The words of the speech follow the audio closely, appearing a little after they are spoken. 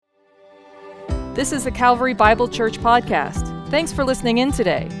This is the Calvary Bible Church podcast. Thanks for listening in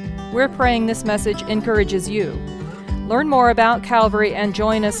today. We're praying this message encourages you. Learn more about Calvary and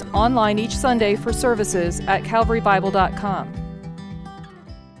join us online each Sunday for services at calvarybible.com.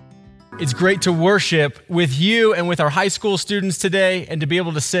 It's great to worship with you and with our high school students today and to be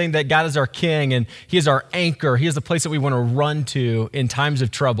able to sing that God is our King and He is our anchor. He is the place that we want to run to in times of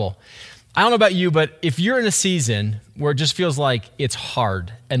trouble. I don't know about you, but if you're in a season where it just feels like it's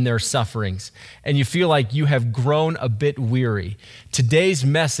hard and there are sufferings and you feel like you have grown a bit weary, today's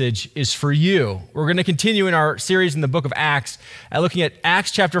message is for you. We're going to continue in our series in the book of Acts, looking at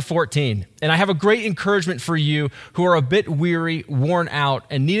Acts chapter 14. And I have a great encouragement for you who are a bit weary, worn out,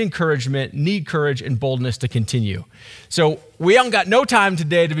 and need encouragement, need courage and boldness to continue. So we haven't got no time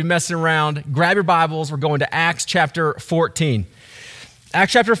today to be messing around. Grab your Bibles. We're going to Acts chapter 14.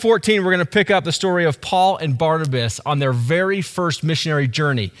 Acts chapter 14, we're going to pick up the story of Paul and Barnabas on their very first missionary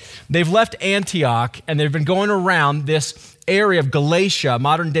journey. They've left Antioch and they've been going around this area of Galatia,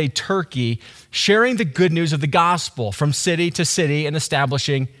 modern day Turkey, sharing the good news of the gospel from city to city and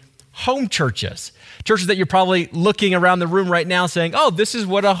establishing home churches. Churches that you're probably looking around the room right now saying, oh, this is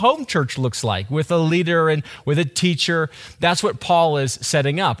what a home church looks like with a leader and with a teacher. That's what Paul is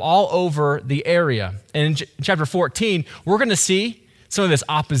setting up all over the area. And in chapter 14, we're going to see some of this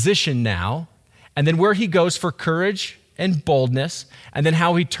opposition now, and then where he goes for courage and boldness, and then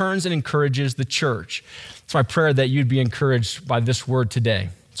how he turns and encourages the church. It's my prayer that you'd be encouraged by this word today.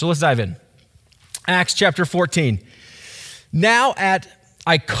 So let's dive in. Acts chapter 14. Now at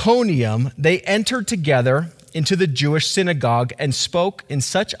Iconium, they entered together into the Jewish synagogue and spoke in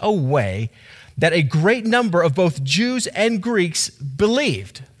such a way that a great number of both Jews and Greeks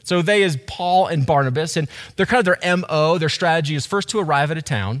believed. So they is Paul and Barnabas, and they're kind of their MO, their strategy is first to arrive at a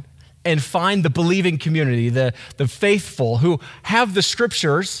town and find the believing community, the faithful who have the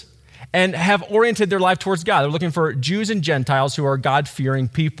scriptures and have oriented their life towards God. They're looking for Jews and Gentiles who are God-fearing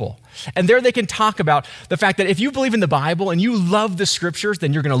people. And there they can talk about the fact that if you believe in the Bible and you love the scriptures,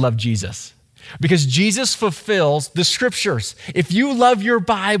 then you're going to love Jesus. Because Jesus fulfills the scriptures. If you love your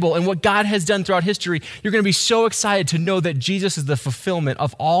Bible and what God has done throughout history, you're going to be so excited to know that Jesus is the fulfillment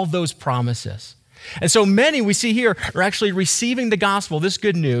of all those promises. And so many we see here are actually receiving the gospel, this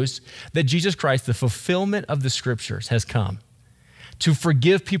good news that Jesus Christ, the fulfillment of the scriptures, has come to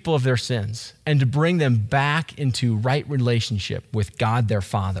forgive people of their sins and to bring them back into right relationship with God their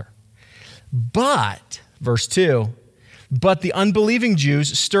Father. But, verse 2, but the unbelieving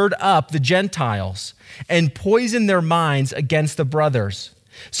Jews stirred up the Gentiles and poisoned their minds against the brothers.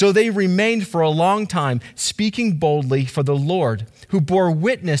 So they remained for a long time, speaking boldly for the Lord, who bore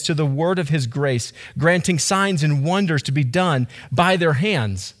witness to the word of his grace, granting signs and wonders to be done by their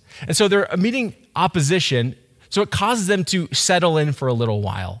hands. And so they're meeting opposition, so it causes them to settle in for a little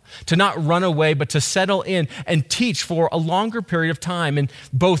while, to not run away, but to settle in and teach for a longer period of time in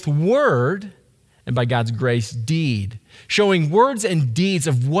both word and by God's grace, deed, showing words and deeds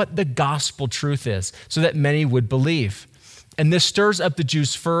of what the gospel truth is so that many would believe. And this stirs up the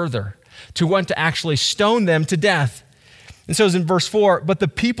Jews further to want to actually stone them to death. And so it's in verse 4, but the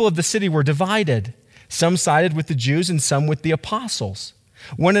people of the city were divided. Some sided with the Jews and some with the apostles.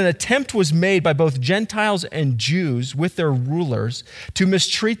 When an attempt was made by both Gentiles and Jews with their rulers to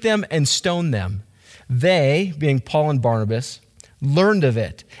mistreat them and stone them, they, being Paul and Barnabas, learned of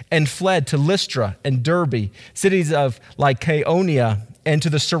it and fled to Lystra and Derbe, cities of Lycaonia, and to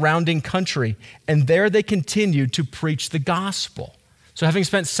the surrounding country. And there they continued to preach the gospel. So having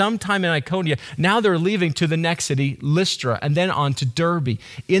spent some time in Iconium, now they're leaving to the next city, Lystra, and then on to Derbe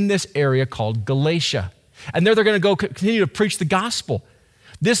in this area called Galatia. And there they're going to go continue to preach the gospel.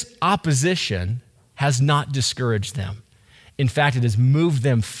 This opposition has not discouraged them. In fact, it has moved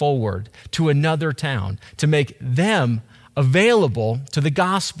them forward to another town to make them available to the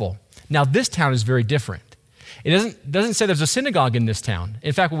gospel. Now, this town is very different. It doesn't say there's a synagogue in this town.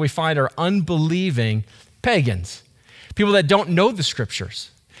 In fact, what we find are unbelieving pagans, people that don't know the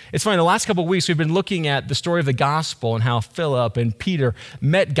scriptures. It's funny, the last couple of weeks, we've been looking at the story of the gospel and how Philip and Peter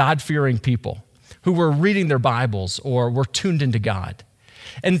met God-fearing people who were reading their Bibles or were tuned into God.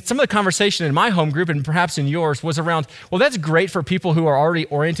 And some of the conversation in my home group and perhaps in yours was around, well, that's great for people who are already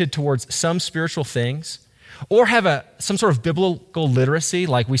oriented towards some spiritual things or have some sort of biblical literacy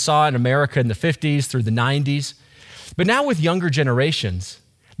like we saw in America in the 50s through the 90s. But now with younger generations,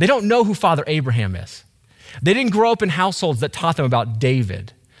 they don't know who Father Abraham is. They didn't grow up in households that taught them about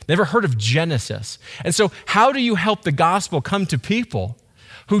David. They never heard of Genesis. And so how do you help the gospel come to people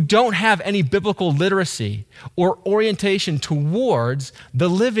who don't have any biblical literacy or orientation towards the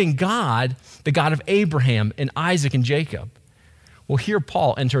living God, the God of Abraham and Isaac and Jacob? Well, here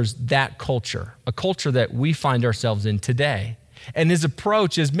Paul enters that culture, a culture that we find ourselves in today. And his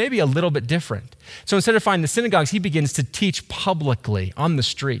approach is maybe a little bit different. So instead of finding the synagogues, he begins to teach publicly on the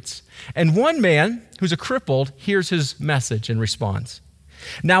streets. And one man who's a crippled hears his message and responds.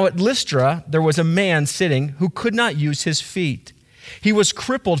 Now at Lystra, there was a man sitting who could not use his feet. He was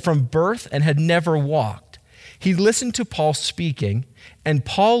crippled from birth and had never walked. He listened to Paul speaking, and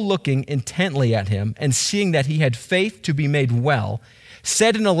Paul, looking intently at him and seeing that he had faith to be made well,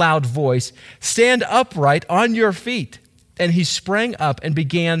 said in a loud voice, "Stand upright on your feet." And he sprang up and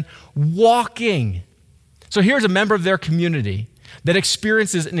began walking. So here's a member of their community that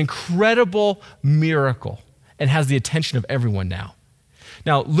experiences an incredible miracle and has the attention of everyone now.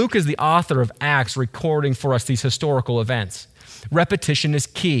 Now, Luke is the author of Acts, recording for us these historical events. Repetition is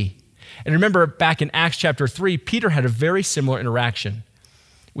key. And remember, back in Acts chapter 3, Peter had a very similar interaction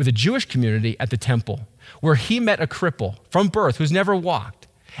with a Jewish community at the temple, where he met a cripple from birth who's never walked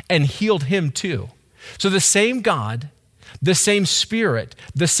and healed him too. So the same God, the same Spirit,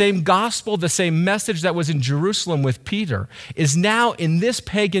 the same gospel, the same message that was in Jerusalem with Peter is now in this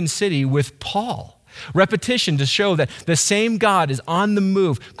pagan city with Paul. Repetition to show that the same God is on the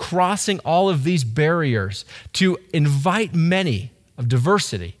move, crossing all of these barriers to invite many of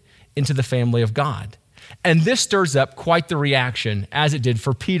diversity into the family of God. And this stirs up quite the reaction, as it did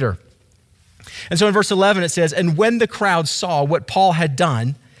for Peter. And so in verse 11 it says, "And when the crowd saw what Paul had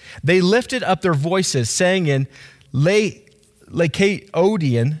done, they lifted up their voices, saying in Lycaonian,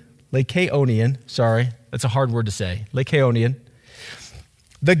 sorry, that's a hard word to say, Lycaonian,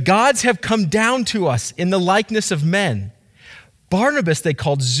 'The gods have come down to us in the likeness of men.' Barnabas they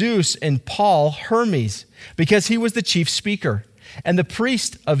called Zeus, and Paul Hermes, because he was the chief speaker. And the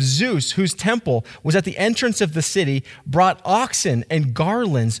priest of Zeus, whose temple was at the entrance of the city, brought oxen and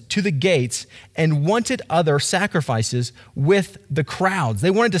garlands to the gates and wanted other sacrifices with the crowds."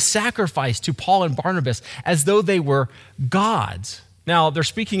 They wanted to sacrifice to Paul and Barnabas as though they were gods. Now, they're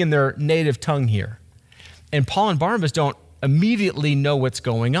speaking in their native tongue here. And Paul and Barnabas don't immediately know what's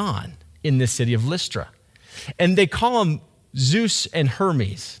going on in this city of Lystra. And they call them Zeus and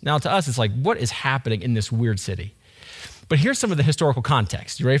Hermes. Now, to us, it's like, what is happening in this weird city? But here's some of the historical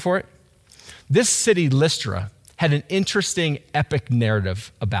context. You ready for it? This city, Lystra, had an interesting epic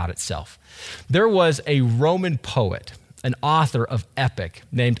narrative about itself. There was a Roman poet, an author of epic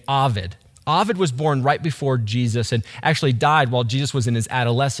named Ovid. Ovid was born right before Jesus and actually died while Jesus was in his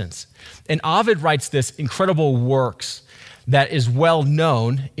adolescence. And Ovid writes this incredible works that is well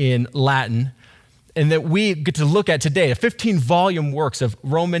known in Latin and that we get to look at today, a 15-volume works of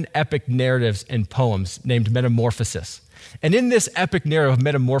Roman epic narratives and poems named Metamorphoses. And in this epic narrative of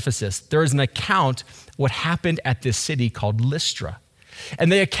Metamorphoses, there is an account what happened at this city called Lystra.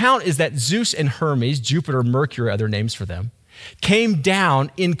 And the account is that Zeus and Hermes, Jupiter, Mercury, other names for them, came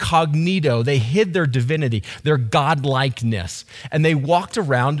down incognito. They hid their divinity, their godlikeness, and they walked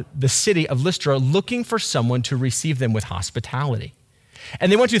around the city of Lystra looking for someone to receive them with hospitality.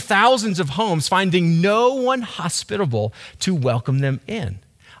 And they went to thousands of homes, finding no one hospitable to welcome them in,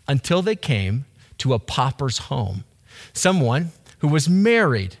 until they came to a pauper's home. Someone who was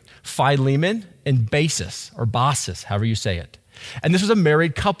married, Philemon and Basis, or Baucis, however you say it. And this was a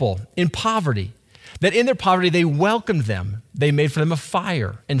married couple in poverty, that in their poverty they welcomed them. They made for them a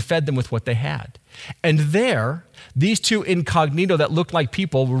fire and fed them with what they had. And there, these two incognito that looked like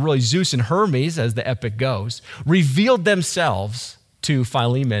people, were really Zeus and Hermes, as the epic goes, revealed themselves to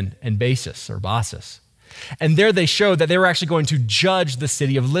Philemon and Basis, or Baucis. And there they showed that they were actually going to judge the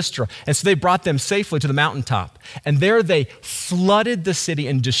city of Lystra. And so they brought them safely to the mountaintop. And there they flooded the city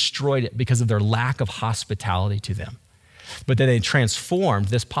and destroyed it because of their lack of hospitality to them. But then they transformed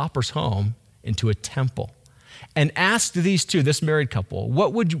this pauper's home into a temple and asked these two, this married couple,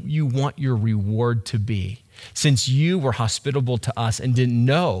 what would you want your reward to be since you were hospitable to us and didn't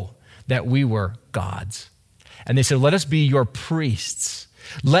know that we were gods? And they said, let us be your priests.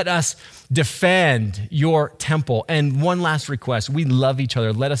 Let us defend your temple. And one last request, we love each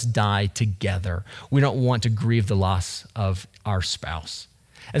other. Let us die together. We don't want to grieve the loss of our spouse.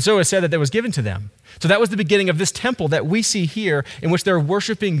 And so it said that it was given to them. So that was the beginning of this temple that we see here in which they're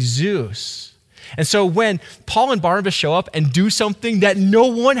worshiping Zeus. And so when Paul and Barnabas show up and do something that no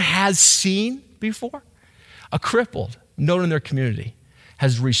one has seen before, a crippled, known in their community,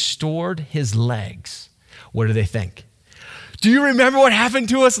 has restored his legs. What do they think? Do you remember what happened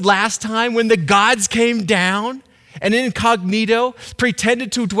to us last time when the gods came down and incognito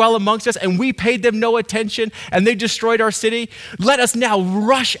pretended to dwell amongst us and we paid them no attention and they destroyed our city? Let us now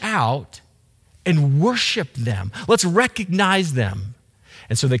rush out and worship them. Let's recognize them.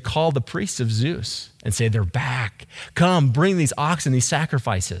 And so they call the priests of Zeus and say, they're back. Come, bring these oxen, these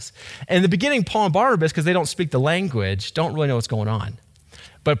sacrifices. And in the beginning, Paul and Barnabas, because they don't speak the language, don't really know what's going on.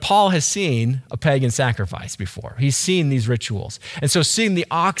 But Paul has seen a pagan sacrifice before. He's seen these rituals. And so seeing the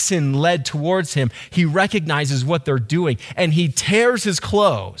oxen led towards him, he recognizes what they're doing, and he tears his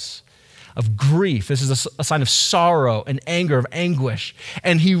clothes of grief. This is a sign of sorrow and anger, of anguish.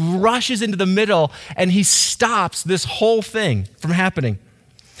 And he rushes into the middle, and he stops this whole thing from happening.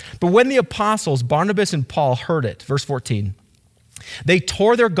 But when the apostles, Barnabas and Paul, heard it, verse 14, they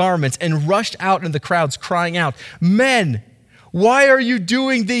tore their garments and rushed out into the crowds, crying out, "Men, why are you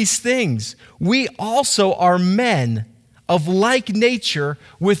doing these things? We also are men of like nature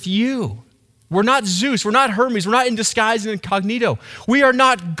with you." We're not Zeus, we're not Hermes, we're not in disguise and incognito. We are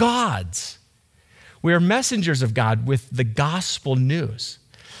not gods. We are messengers of God with the gospel news.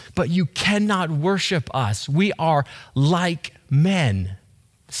 But you cannot worship us. We are like men,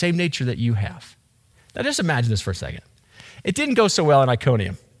 same nature that you have. Now just imagine this for a second. It didn't go so well in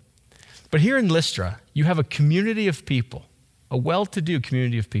Iconium. But here in Lystra, you have a community of people, a well-to-do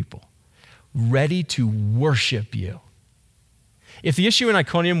community of people, ready to worship you. If the issue in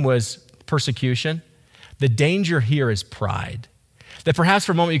Iconium was persecution, the danger here is pride. That perhaps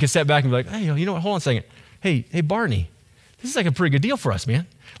for a moment you can step back and be like, hey, you know what, hold on a second. Hey, Barney, this is like a pretty good deal for us, man.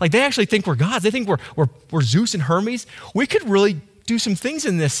 Like they actually think we're gods. They think we're Zeus and Hermes. We could really do some things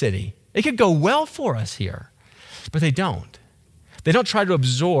in this city. It could go well for us here. But they don't. They don't try to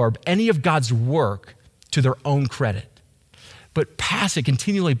absorb any of God's work to their own credit, but pass it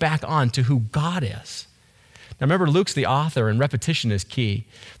continually back on to who God is. Now remember, Luke's the author, and repetition is key.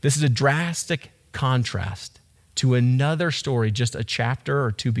 This is a drastic contrast to another story just a chapter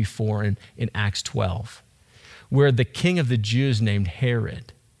or two before in Acts 12, where the king of the Jews named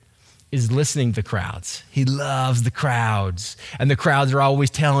Herod is listening to the crowds. He loves the crowds, and the crowds are always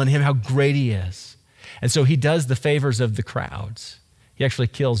telling him how great he is. And so he does the favors of the crowds. He actually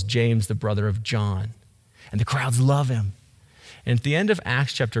kills James, the brother of John, and the crowds love him. And at the end of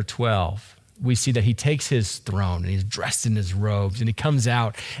Acts chapter 12, we see that he takes his throne and he's dressed in his robes, and he comes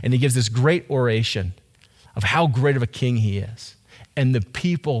out and he gives this great oration of how great of a king he is. And the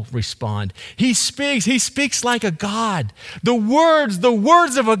people respond. He speaks like a god. The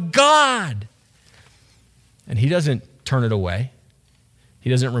words of a god. And he doesn't turn it away. He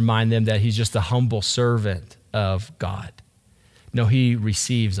doesn't remind them that he's just a humble servant of God. No, he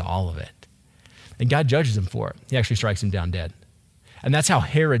receives all of it. And God judges him for it. He actually strikes him down dead. And that's how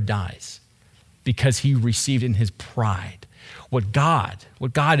Herod dies, because he received in his pride what God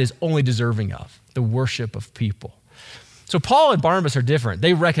is only deserving of, the worship of people. So Paul and Barnabas are different.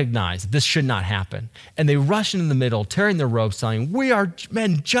 They recognize this should not happen. And they rush in the middle, tearing their robes, saying, "We are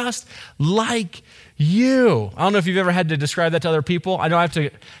men just like you." I don't know if you've ever had to describe that to other people. I know I have to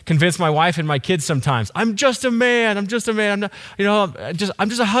convince my wife and my kids sometimes. I'm just a man. I'm just a man. I'm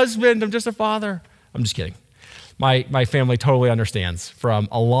just a husband. I'm just a father. I'm just kidding. My family totally understands from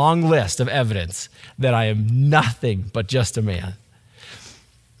a long list of evidence that I am nothing but just a man.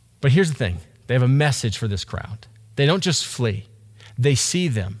 But here's the thing. They have a message for this crowd. They don't just flee. They see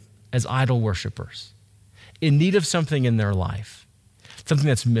them as idol worshipers in need of something in their life, something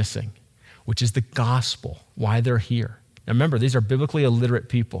that's missing, which is the gospel, why they're here. Now remember, these are biblically illiterate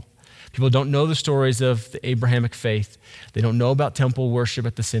people. People don't know the stories of the Abrahamic faith. They don't know about temple worship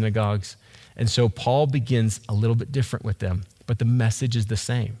at the synagogues. And so Paul begins a little bit different with them, but the message is the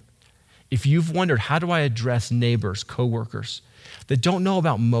same. If you've wondered, how do I address neighbors, coworkers that don't know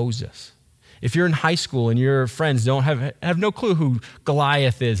about Moses? If you're in high school and your friends don't have no clue who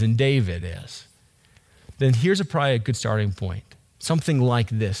Goliath is and David is, then here's probably a good starting point. Something like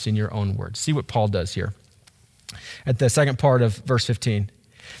this in your own words. See what Paul does here at the second part of verse 15.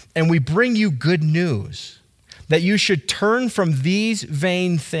 "And we bring you good news, that you should turn from these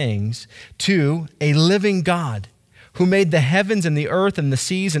vain things to a living God, who made the heavens and the earth and the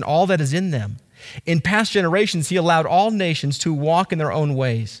seas and all that is in them. In past generations, he allowed all nations to walk in their own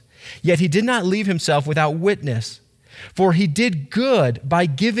ways. Yet he did not leave himself without witness. For he did good by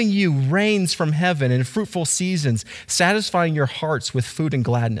giving you rains from heaven and fruitful seasons, satisfying your hearts with food and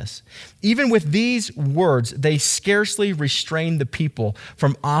gladness." Even with these words, they scarcely restrained the people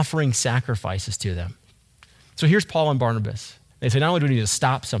from offering sacrifices to them. So here's Paul and Barnabas. They say, not only do we need to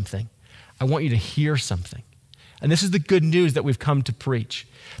stop something, I want you to hear something. And this is the good news that we've come to preach,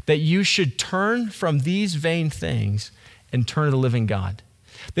 that you should turn from these vain things and turn to the living God.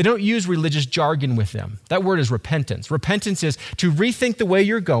 They don't use religious jargon with them. That word is repentance. Repentance is to rethink the way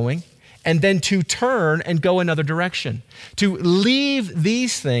you're going and then to turn and go another direction, to leave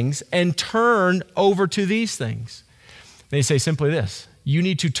these things and turn over to these things. They say simply this: you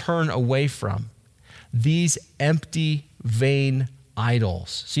need to turn away from these empty, vain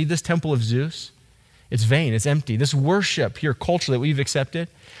idols. See this temple of Zeus? It's vain, it's empty. This worship here culturally that we've accepted,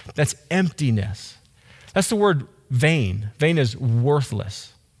 that's emptiness. That's the word vain. Vain is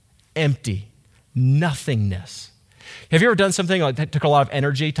worthless, empty, nothingness. Have you ever done something like that took a lot of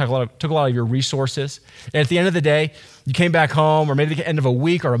energy, took a lot of your resources, and at the end of the day, you came back home, or maybe the end of a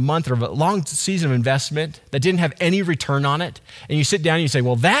week or a month or a long season of investment that didn't have any return on it, and you sit down and you say,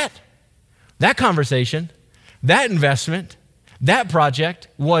 well, that conversation, that investment, that project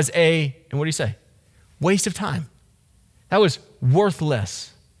was and what do you say? Waste of time. That was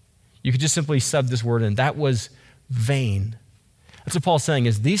worthless. You could just simply sub this word in. That was vain. That's what Paul's saying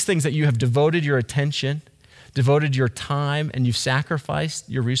is these things that you have devoted your attention, devoted your time, and you've sacrificed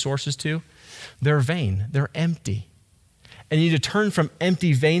your resources to, they're vain. They're empty. And you need to turn from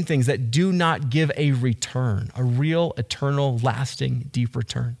empty, vain things that do not give a return, a real, eternal, lasting, deep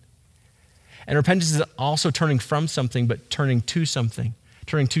return. And repentance is also turning from something, but turning to something,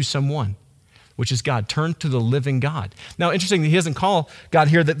 turning to someone, which is God. Turn to the living God. Now, interestingly, he doesn't call God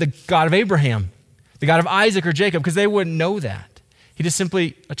here the God of Abraham, the God of Isaac or Jacob, because they wouldn't know that. He just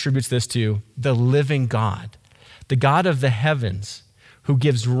simply attributes this to the living God, the God of the heavens, who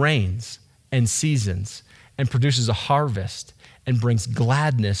gives rains and seasons and produces a harvest and brings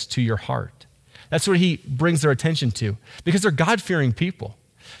gladness to your heart. That's what he brings their attention to, because they're God-fearing people.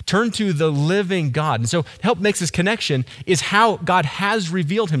 Turn to the living God. And so help makes this connection is how God has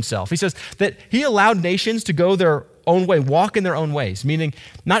revealed himself. He says that he allowed nations to go their own way, walk in their own ways, meaning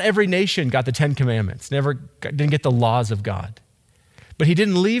not every nation got the 10 Commandments, didn't get the laws of God. But he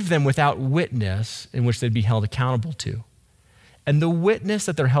didn't leave them without witness in which they'd be held accountable to. And the witness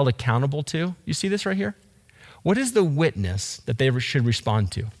that they're held accountable to, you see this right here? What is the witness that they should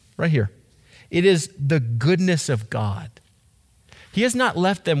respond to? Right here. It is the goodness of God. He has not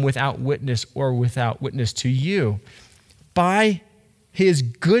left them without witness or without witness to you. By his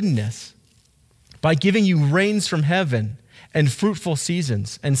goodness, by giving you rains from heaven and fruitful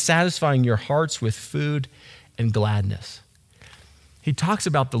seasons and satisfying your hearts with food and gladness. He talks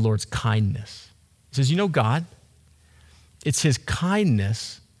about the Lord's kindness. He says, you know God, it's his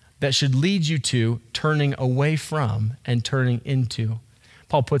kindness that should lead you to turning away from and turning into.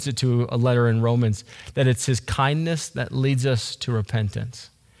 Paul puts it to a letter in Romans that it's his kindness that leads us to repentance.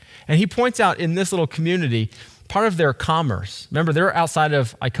 And he points out in this little community, part of their commerce. Remember, they're outside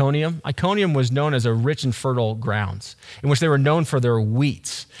of Iconium. Iconium was known as a rich and fertile grounds in which they were known for their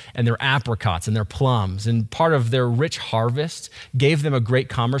wheats and their apricots and their plums. And part of their rich harvest gave them a great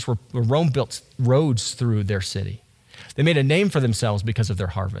commerce where Rome built roads through their city. They made a name for themselves because of their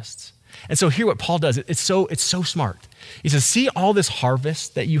harvests. And so here what Paul does, it's so smart. He says, see all this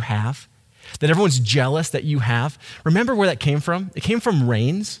harvest that you have, that everyone's jealous that you have. Remember where that came from? It came from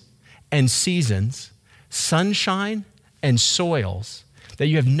rains and seasons, sunshine and soils that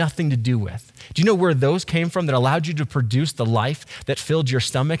you have nothing to do with. Do you know where those came from that allowed you to produce the life that filled your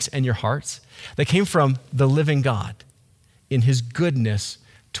stomachs and your hearts? They came from the living God in his goodness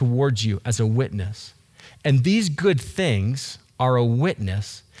towards you as a witness. And these good things are a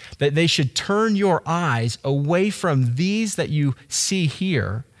witness that they should turn your eyes away from these that you see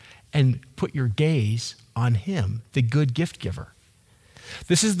here and put your gaze on him, the good gift giver.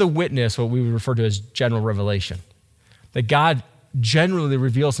 This is the witness, what we would refer to as general revelation, that God generally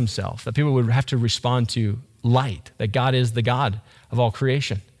reveals himself, that people would have to respond to light, that God is the God of all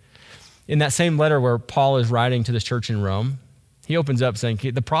creation. In that same letter where Paul is writing to this church in Rome, he opens up saying,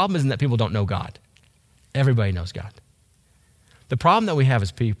 the problem isn't that people don't know God. Everybody knows God. The problem that we have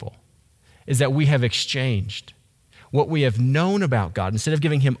as people is that we have exchanged what we have known about God. Instead of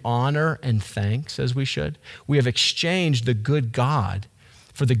giving him honor and thanks as we should, we have exchanged the good God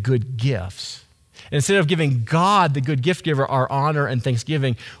for the good gifts. And instead of giving God, the good gift giver, our honor and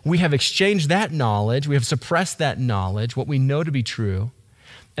thanksgiving, we have exchanged that knowledge, we have suppressed that knowledge, what we know to be true,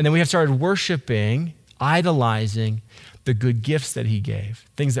 and then we have started worshiping, idolizing the good gifts that he gave,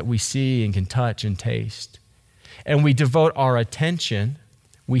 things that we see and can touch and taste. And we devote our attention,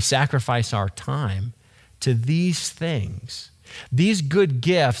 we sacrifice our time to these things. These good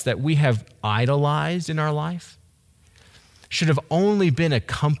gifts that we have idolized in our life should have only been a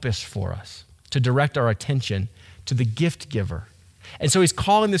compass for us to direct our attention to the gift giver. And so he's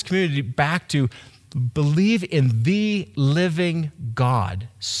calling this community back to believe in the living God,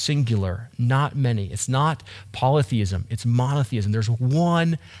 singular, not many. It's not polytheism, it's monotheism. There's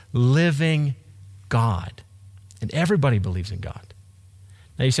one living God. And everybody believes in God.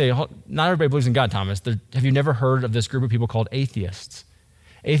 Now you say, not everybody believes in God, Thomas. Have you never heard of this group of people called atheists?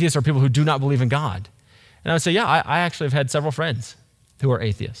 Atheists are people who do not believe in God. And I would say, yeah, I actually have had several friends who are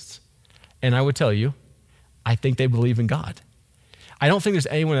atheists. And I would tell you, I think they believe in God. I don't think there's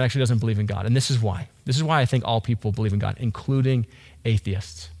anyone that actually doesn't believe in God. And this is why. This is why I think all people believe in God, including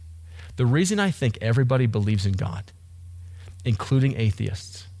atheists. The reason I think everybody believes in God, including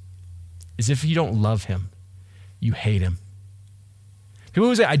atheists, is if you don't love him, you hate him. People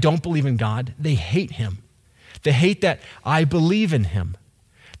who say, I don't believe in God, they hate him. They hate that I believe in him.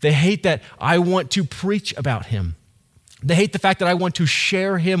 They hate that I want to preach about him. They hate the fact that I want to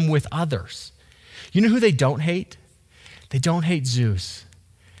share him with others. You know who they don't hate? They don't hate Zeus.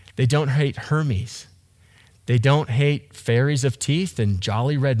 They don't hate Hermes. They don't hate fairies of teeth and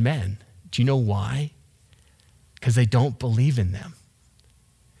jolly red men. Do you know why? Because they don't believe in them.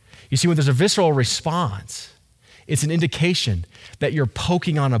 You see, when there's a visceral response, it's an indication that you're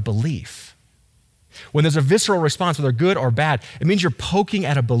poking on a belief. When there's a visceral response, whether good or bad, it means you're poking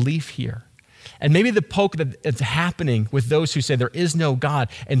at a belief here. And maybe the poke that's happening with those who say there is no God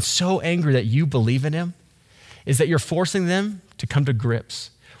and so angry that you believe in him is that you're forcing them to come to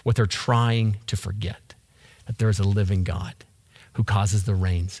grips with they're trying to forget, that there is a living God who causes the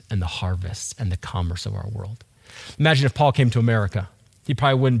rains and the harvests and the commerce of our world. Imagine if Paul came to America. He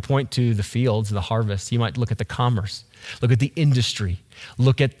probably wouldn't point to the fields, the harvest. He might look at the commerce, look at the industry,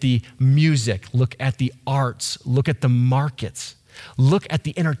 look at the music, look at the arts, look at the markets, look at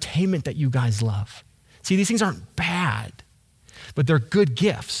the entertainment that you guys love. See, these things aren't bad, but they're good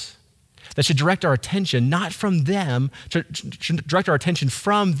gifts that should direct our attention, not from them, should direct our attention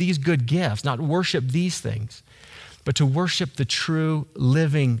from these good gifts, not worship these things, but to worship the true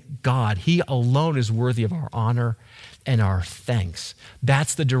living God. He alone is worthy of our honor and our thanks.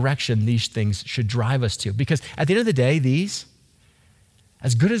 That's the direction these things should drive us to. Because at the end of the day, these,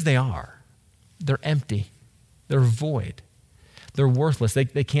 as good as they are, they're empty, they're void, they're worthless. They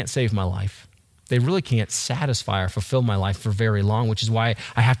can't save my life. They really can't satisfy or fulfill my life for very long, which is why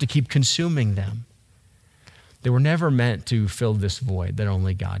I have to keep consuming them. They were never meant to fill this void that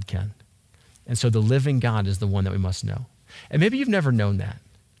only God can. And so the living God is the one that we must know. And maybe you've never known that.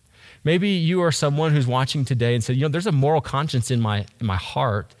 Maybe you are someone who's watching today and said, there's a moral conscience in my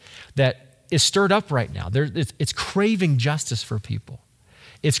heart that is stirred up right now. It's craving justice for people.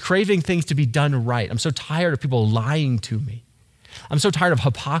 It's craving things to be done right. I'm so tired of people lying to me. I'm so tired of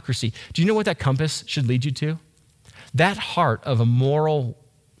hypocrisy. Do you know what that compass should lead you to? That heart of a moral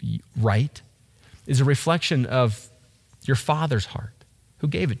right is a reflection of your Father's heart who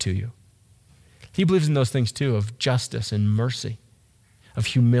gave it to you. He believes in those things too, of justice and mercy, of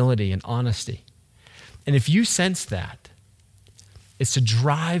humility and honesty. And if you sense that, it's to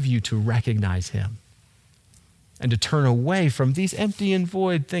drive you to recognize him and to turn away from these empty and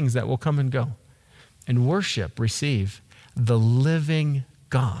void things that will come and go and worship, receive the living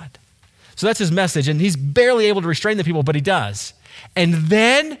God. So that's his message, and he's barely able to restrain the people, but he does. And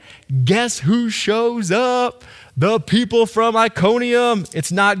then guess who shows up? The people from Iconium.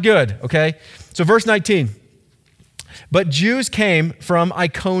 It's not good, okay? So verse 19. But Jews came from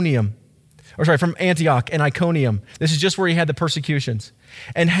from Antioch and Iconium. This is just where he had the persecutions.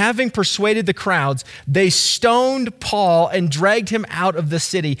 And having persuaded the crowds, they stoned Paul and dragged him out of the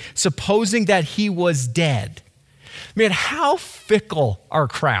city, supposing that he was dead. Man, how fickle are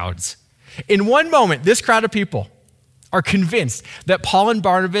crowds? In one moment, this crowd of people are convinced that Paul and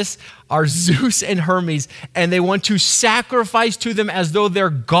Barnabas are Zeus and Hermes, and they want to sacrifice to them as though they're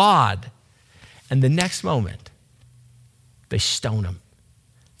God. And the next moment, they stone him,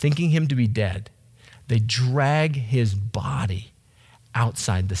 thinking him to be dead. They drag his body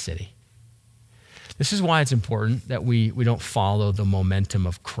outside the city. This is why it's important that we don't follow the momentum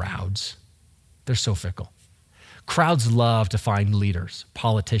of crowds. They're so fickle. Crowds love to find leaders,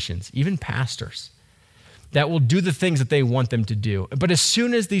 politicians, even pastors that will do the things that they want them to do. But as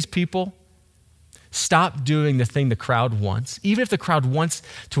soon as these people stop doing the thing the crowd wants, even if the crowd wants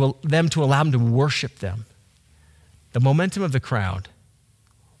them to allow them to worship them, the momentum of the crowd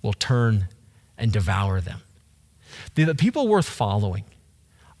will turn and devour them. The people worth following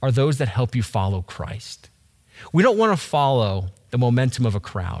are those that help you follow Christ. We don't want to follow the momentum of a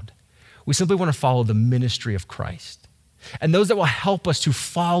crowd. We simply want to follow the ministry of Christ. And those that will help us to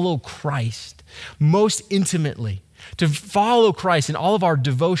follow Christ most intimately, to follow Christ in all of our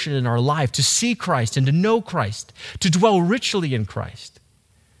devotion in our life, to see Christ and to know Christ, to dwell richly in Christ.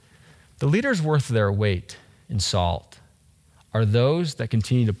 The leaders worth their weight in salt are those that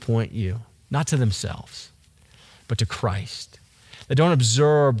continue to point you, not to themselves, but to Christ. They don't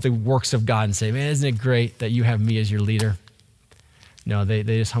observe the works of God and say, man, isn't it great that you have me as your leader? No, they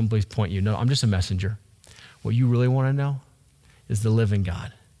just humbly point you. No, I'm just a messenger. What you really want to know is the living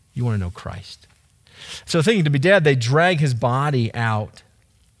God. You want to know Christ. So thinking to be dead, they drag his body out.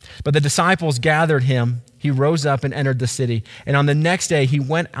 But the disciples gathered him. He rose up and entered the city. And on the next day, he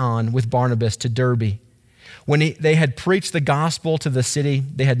went on with Barnabas to Derbe. When they had preached the gospel to the city,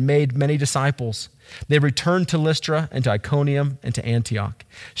 they had made many disciples. They returned to Lystra and to Iconium and to Antioch,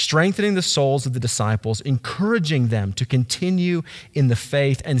 strengthening the souls of the disciples, encouraging them to continue in the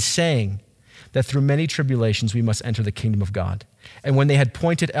faith, and saying that through many tribulations we must enter the kingdom of God. And when they had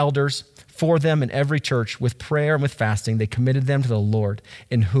appointed elders for them in every church, with prayer and with fasting, they committed them to the Lord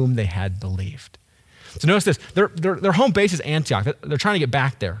in whom they had believed. So notice this, their home base is Antioch. They're trying to get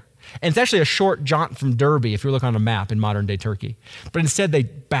back there. And it's actually a short jaunt from Derbe if you look on a map in modern-day Turkey. But instead, they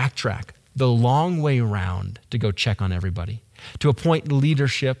backtrack the long way around to go check on everybody, to appoint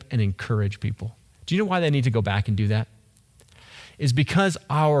leadership and encourage people. Do you know why they need to go back and do that? It's because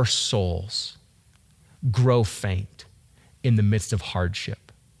our souls grow faint in the midst of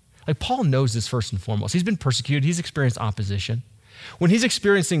hardship. Like Paul knows this first and foremost. He's been persecuted. He's experienced opposition. When he's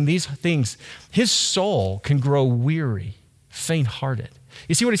experiencing these things, his soul can grow weary, faint-hearted.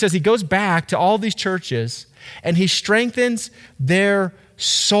 You see what he says? He goes back to all these churches and he strengthens their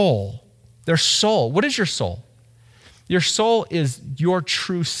soul. Their soul. What is your soul? Your soul is your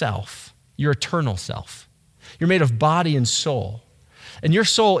true self, your eternal self. You're made of body and soul. And your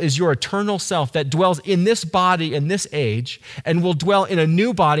soul is your eternal self that dwells in this body in this age and will dwell in a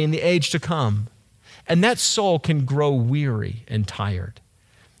new body in the age to come. And that soul can grow weary and tired.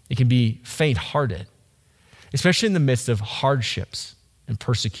 It can be faint-hearted, especially in the midst of hardships and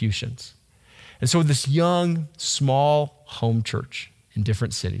persecutions. And so this young, small home church in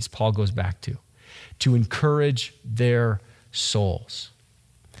different cities, Paul goes back to encourage their souls.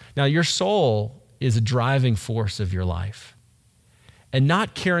 Now, your soul is a driving force of your life. And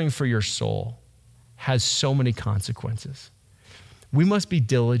not caring for your soul has so many consequences. We must be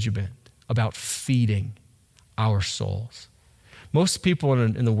diligent about feeding our souls. Most people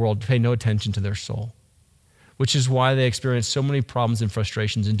in the world pay no attention to their soul, which is why they experience so many problems and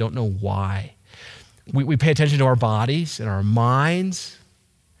frustrations and don't know why. We pay attention to our bodies and our minds.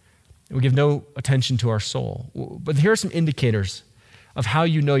 And we give no attention to our soul. But here are some indicators of how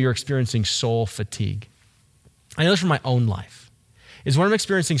you know you're experiencing soul fatigue. I know this from my own life. Is when I'm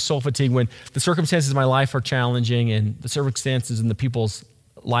experiencing soul fatigue, when the circumstances of my life are challenging and the circumstances and the people's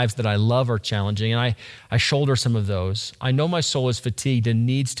lives that I love are challenging, and I shoulder some of those. I know my soul is fatigued and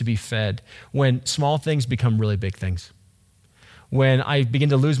needs to be fed when small things become really big things. When I begin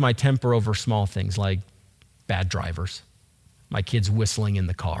to lose my temper over small things like bad drivers, my kids whistling in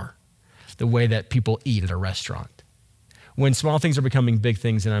the car, the way that people eat at a restaurant. When small things are becoming big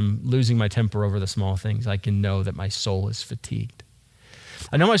things and I'm losing my temper over the small things, I can know that my soul is fatigued.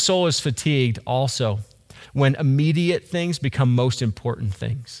 I know my soul is fatigued also when immediate things become most important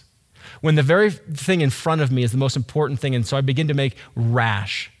things. When the very thing in front of me is the most important thing, and so I begin to make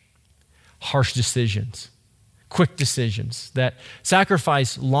rash, harsh decisions, quick decisions that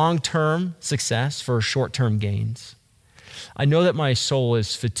sacrifice long-term success for short-term gains. I know that my soul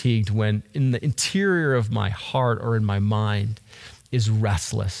is fatigued when in the interior of my heart or in my mind is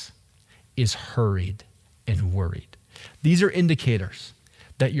restless, is hurried, and worried. These are indicators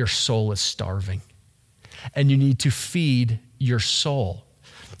that your soul is starving, and you need to feed your soul.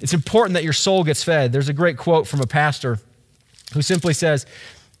 It's important that your soul gets fed. There's a great quote from a pastor who simply says,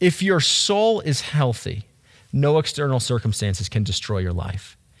 if your soul is healthy, no external circumstances can destroy your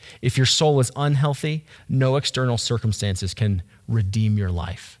life. If your soul is unhealthy, no external circumstances can redeem your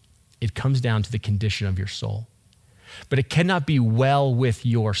life. It comes down to the condition of your soul. But it cannot be well with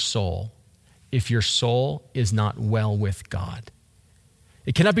your soul if your soul is not well with God.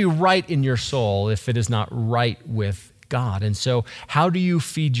 It cannot be right in your soul if it is not right with God. And so how do you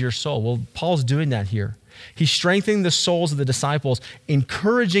feed your soul? Well, Paul's doing that here. He's strengthening the souls of the disciples,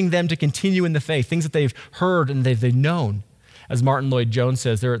 encouraging them to continue in the faith, things that they've heard and they've known. As Martin Lloyd-Jones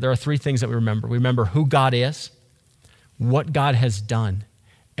says, there are three things that we remember. We remember who God is, what God has done,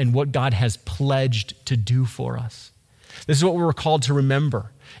 and what God has pledged to do for us. This is what we're called to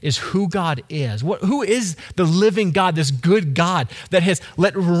remember, is who God is. Who is the living God, this good God that has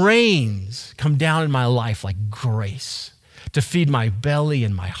let rains come down in my life like grace to feed my belly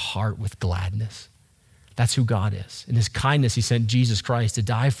and my heart with gladness. That's who God is. In his kindness, he sent Jesus Christ to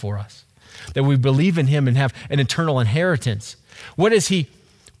die for us, that we believe in him and have an eternal inheritance. What has he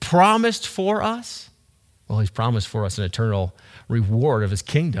promised for us? Well, he's promised for us an eternal reward of his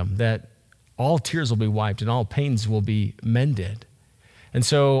kingdom, that all tears will be wiped and all pains will be mended. And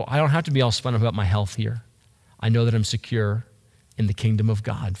so I don't have to be all spun about my health here. I know that I'm secure in the kingdom of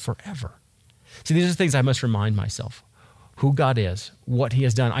God forever. See, these are things I must remind myself. who God is, what he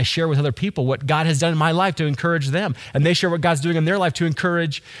has done. I share with other people what God has done in my life to encourage them, and they share what God's doing in their life to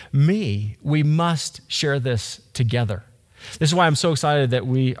encourage me. We must share this together. This is why I'm so excited that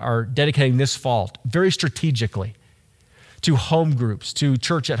we are dedicating this fall very strategically to home groups, to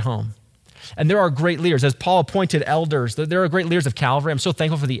church at home. And there are great leaders. As Paul appointed elders, there are great leaders of Calvary. I'm so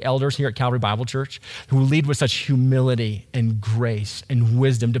thankful for the elders here at Calvary Bible Church who lead with such humility and grace and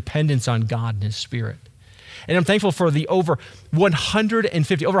wisdom, dependence on God and his Spirit. And I'm thankful for the over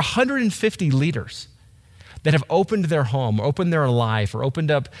 150 leaders that have opened their home, or opened their life, or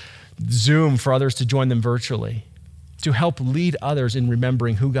opened up Zoom for others to join them virtually to help lead others in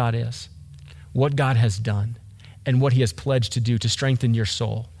remembering who God is, what God has done, and what he has pledged to do to strengthen your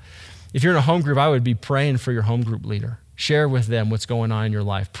soul. If you're in a home group, I would be praying for your home group leader. Share with them what's going on in your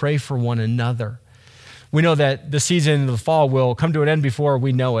life. Pray for one another. We know that the season of the fall will come to an end before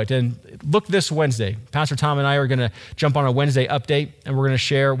we know it. And look this Wednesday. Pastor Tom and I are going to jump on a Wednesday update, and we're going to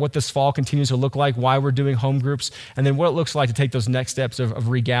share what this fall continues to look like, why we're doing home groups, and then what it looks like to take those next steps of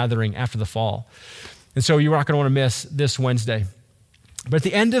regathering after the fall. And so you're not going to want to miss this Wednesday. But at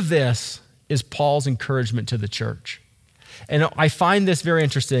the end of this is Paul's encouragement to the church. And I find this very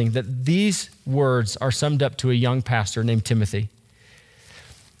interesting that these words are summed up to a young pastor named Timothy.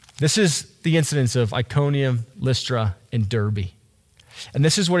 This is the incidents of Iconium, Lystra, and Derbe. And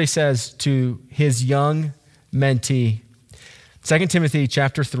this is what he says to his young mentee. 2 Timothy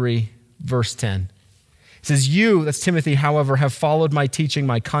chapter 3, verse 10. He says, "You," that's Timothy, "however, have followed my teaching,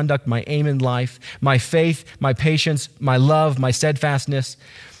 my conduct, my aim in life, my faith, my patience, my love, my steadfastness,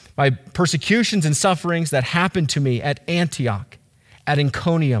 my persecutions and sufferings that happened to me at Antioch, at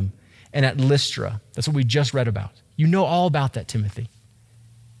Iconium, and at Lystra." That's what we just read about. You know all about that, Timothy.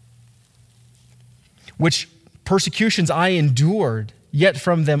 "Which persecutions I endured, yet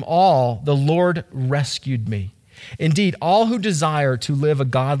from them all the Lord rescued me. Indeed, all who desire to live a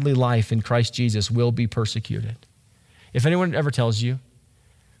godly life in Christ Jesus will be persecuted." If anyone ever tells you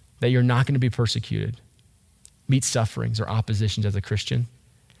that you're not going to be persecuted, meet sufferings or oppositions as a Christian,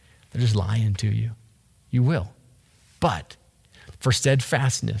 they're just lying to you. You will. But for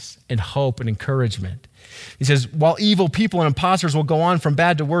steadfastness and hope and encouragement, he says, "While evil people and impostors will go on from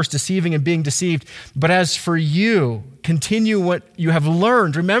bad to worse, deceiving and being deceived, but as for you, continue what you have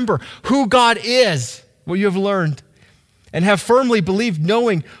learned. Remember who God is, what you have learned, and have firmly believed,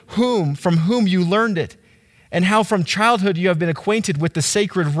 knowing from whom you learned it, and how from childhood you have been acquainted with the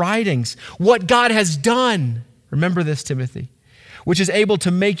sacred writings, what God has done." Remember this, Timothy, "which is able to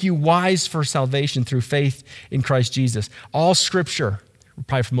make you wise for salvation through faith in Christ Jesus. All scripture," we're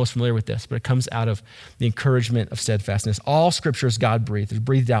probably most familiar with this, but it comes out of the encouragement of steadfastness. "All scripture is God-breathed, is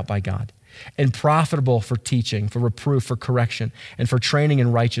breathed out by God, and profitable for teaching, for reproof, for correction, and for training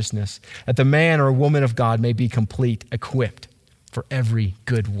in righteousness, that the man or woman of God may be complete, equipped for every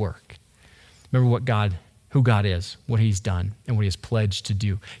good work." Remember who God is, what he's done, and what he has pledged to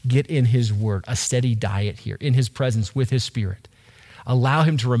do. Get in his word, a steady diet here, in his presence with his Spirit. Allow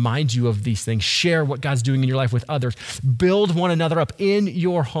him to remind you of these things. Share what God's doing in your life with others. Build one another up in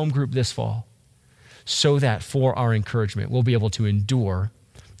your home group this fall so that for our encouragement, we'll be able to endure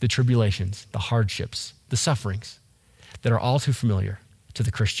the tribulations, the hardships, the sufferings that are all too familiar to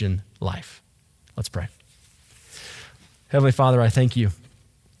the Christian life. Let's pray. Heavenly Father, I thank you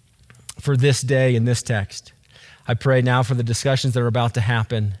for this day and this text. I pray now for the discussions that are about to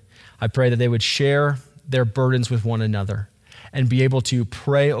happen. I pray that they would share their burdens with one another and be able to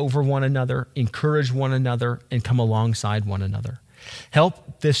pray over one another, encourage one another, and come alongside one another.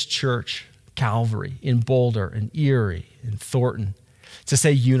 Help this church, Calvary, in Boulder and Erie and Thornton, to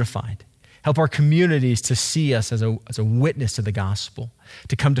stay unified. Help our communities to see us as a witness to the gospel,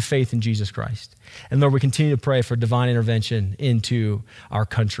 to come to faith in Jesus Christ. And Lord, we continue to pray for divine intervention into our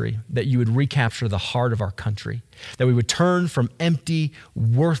country, that you would recapture the heart of our country, that we would turn from empty,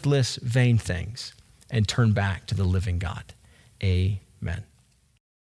 worthless, vain things and turn back to the living God. Amen.